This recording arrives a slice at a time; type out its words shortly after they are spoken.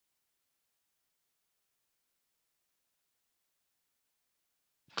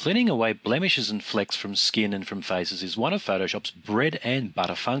Cleaning away blemishes and flecks from skin and from faces is one of Photoshop's bread and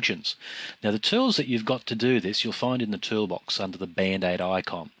butter functions. Now the tools that you've got to do this you'll find in the toolbox under the Band-Aid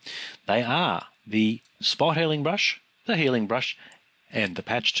icon. They are the spot healing brush, the healing brush and the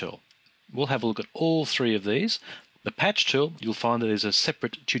patch tool. We'll have a look at all three of these. The patch tool, you'll find that there's a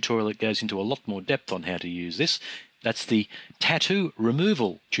separate tutorial that goes into a lot more depth on how to use this. That's the tattoo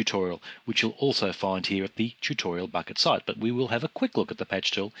removal tutorial, which you'll also find here at the tutorial bucket site, but we will have a quick look at the patch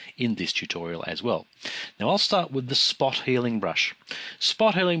tool in this tutorial as well. Now I'll start with the spot healing brush.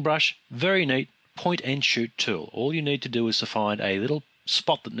 Spot healing brush, very neat, point and shoot tool. All you need to do is to find a little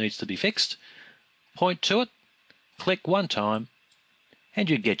spot that needs to be fixed, point to it, click one time,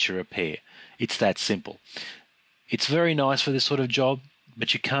 and you get your repair. It's that simple. It's very nice for this sort of job,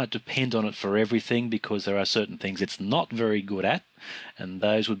 but you can't depend on it for everything because there are certain things it's not very good at, and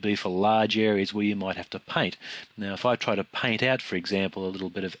those would be for large areas where you might have to paint. Now if I try to paint out, for example, a little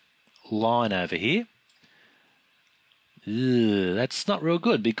bit of line over here, that's not real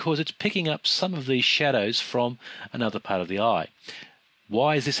good because it's picking up some of these shadows from another part of the eye.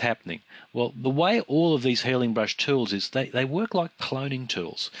 Why is this happening? Well, the way all of these healing brush tools is they work like cloning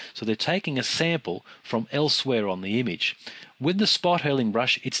tools. So they're taking a sample from elsewhere on the image. With the spot healing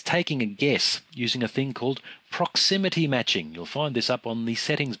brush, it's taking a guess using a thing called proximity matching. You'll find this up on the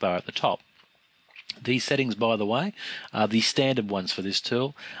settings bar at the top. These settings, by the way, are the standard ones for this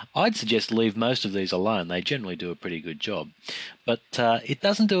tool. I'd suggest leave most of these alone. They generally do a pretty good job. But it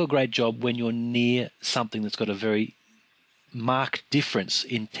doesn't do a great job when you're near something that's got a very marked difference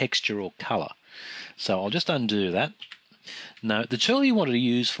in texture or color. So I'll just undo that. Now the tool you want to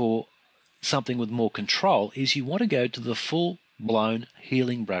use for something with more control is you want to go to the full-blown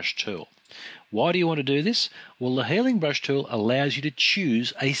healing brush tool. Why do you want to do this? Well, the healing brush tool allows you to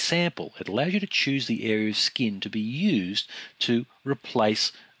choose a sample. It allows you to choose the area of skin to be used to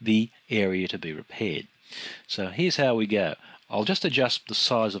replace the area to be repaired. So here's how we go. I'll just adjust the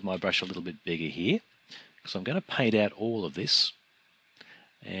size of my brush a little bit bigger here, because I'm going to paint out all of this,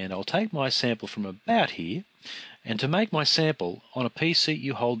 and I'll take my sample from about here, and to make my sample, on a PC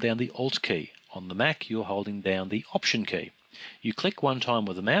you hold down the Alt key, on the Mac you're holding down the Option key. You click one time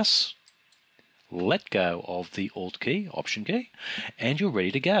with the mouse, let go of the Alt key, Option key, and you're ready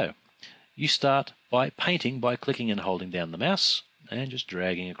to go. You start by painting by clicking and holding down the mouse and just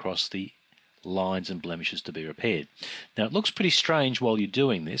dragging across the lines and blemishes to be repaired. Now it looks pretty strange while you're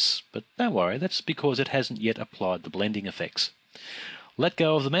doing this, but don't worry, that's because it hasn't yet applied the blending effects. Let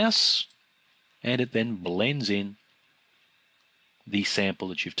go of the mouse and it then blends in the sample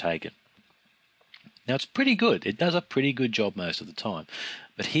that you've taken. Now it's pretty good, it does a pretty good job most of the time,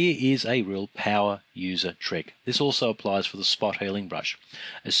 but here is a real power user trick. This also applies for the spot healing brush.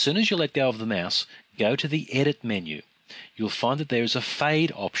 As soon as you let go of the mouse, go to the Edit menu. You'll find that there is a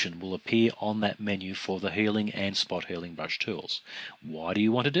fade option will appear on that menu for the healing and spot healing brush tools. Why do you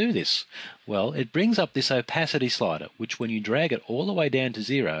want to do this? Well, it brings up this opacity slider, which when you drag it all the way down to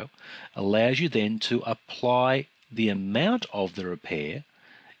 0, allows you then to apply the amount of the repair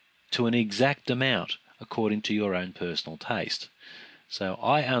to an exact amount according to your own personal taste. So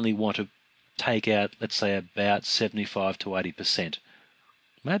I only want to take out, let's say, about 75 to 80%.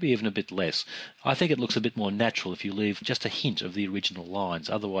 Maybe even a bit less. I think it looks a bit more natural if you leave just a hint of the original lines,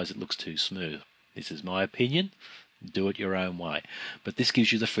 otherwise it looks too smooth. This is my opinion, do it your own way. But this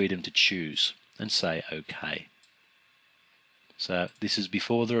gives you the freedom to choose and say OK. So this is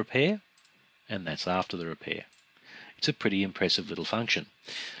before the repair and that's after the repair. It's a pretty impressive little function.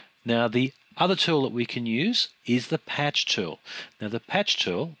 Now the other tool that we can use is the patch tool. Now the patch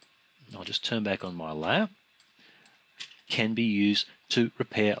tool, I'll just turn back on my layer, can be used to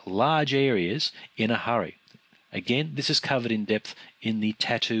repair large areas in a hurry. Again, this is covered in depth in the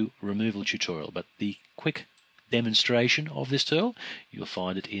tattoo removal tutorial, but the quick demonstration of this tool, you'll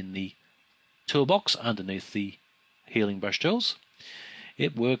find it in the toolbox underneath the healing brush tools.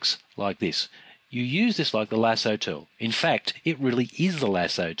 It works like this. You use this like the lasso tool. In fact, it really is the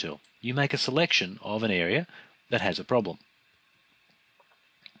lasso tool. You make a selection of an area that has a problem.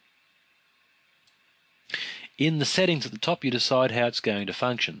 In the settings at the top, you decide how it's going to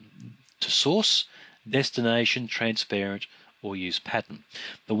function. To source, destination, transparent, or use pattern.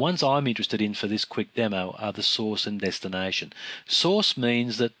 The ones I'm interested in for this quick demo are the source and destination. Source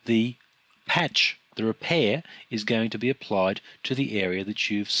means that the patch, the repair, is going to be applied to the area that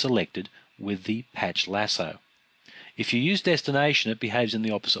you've selected with the patch lasso. If you use destination, it behaves in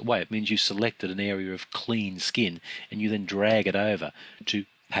the opposite way. It means you selected an area of clean skin and you then drag it over to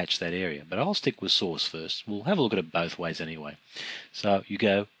patch that area. But I'll stick with source first. We'll have a look at it both ways anyway. So you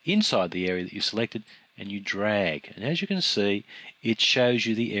go inside the area that you selected and you drag. And as you can see, it shows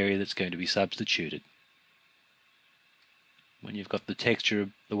you the area that's going to be substituted. When you've got the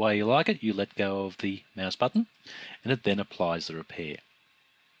texture the way you like it, you let go of the mouse button and it then applies the repair.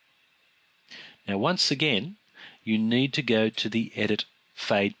 Now once again, you need to go to the Edit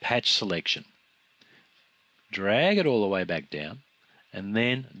Fade Patch selection. Drag it all the way back down and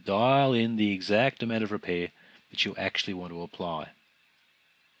then dial in the exact amount of repair that you actually want to apply.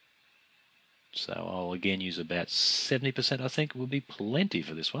 So I'll again use about 70%, I think will be plenty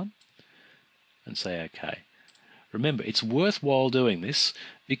for this one, and say OK. Remember, it's worthwhile doing this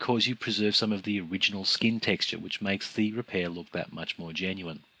because you preserve some of the original skin texture, which makes the repair look that much more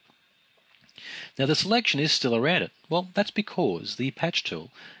genuine. Now the selection is still around it. Well, that's because the patch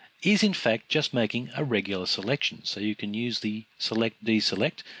tool is in fact just making a regular selection, so you can use the select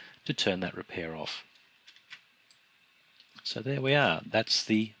deselect to turn that repair off. So there we are. That's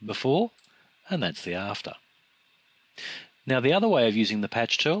the before and that's the after. Now the other way of using the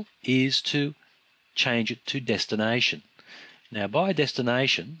patch tool is to change it to destination. Now by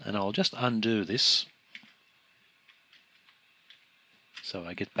destination, and I'll just undo this so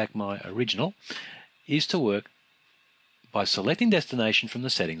I get back my original, is to work by selecting destination from the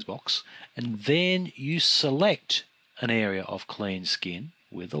settings box, and then you select an area of clean skin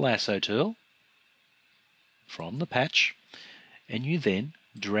with the lasso tool from the patch, and you then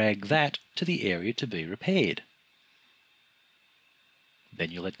drag that to the area to be repaired.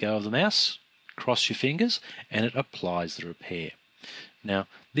 Then you let go of the mouse, cross your fingers, and it applies the repair. Now,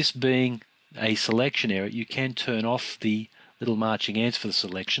 this being a selection area, you can turn off the little marching ants for the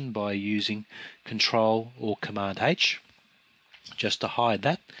selection by using Control or Command H just to hide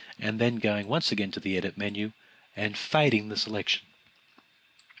that, and then going once again to the Edit menu and fading the selection.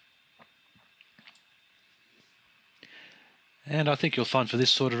 And I think you'll find for this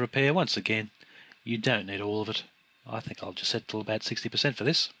sort of repair, once again, you don't need all of it. I think I'll just set till about 60% for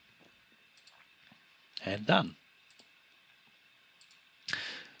this. And done.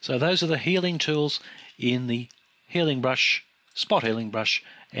 So those are the healing tools in the healing brush, spot healing brush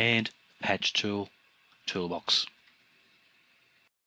and patch tool toolbox.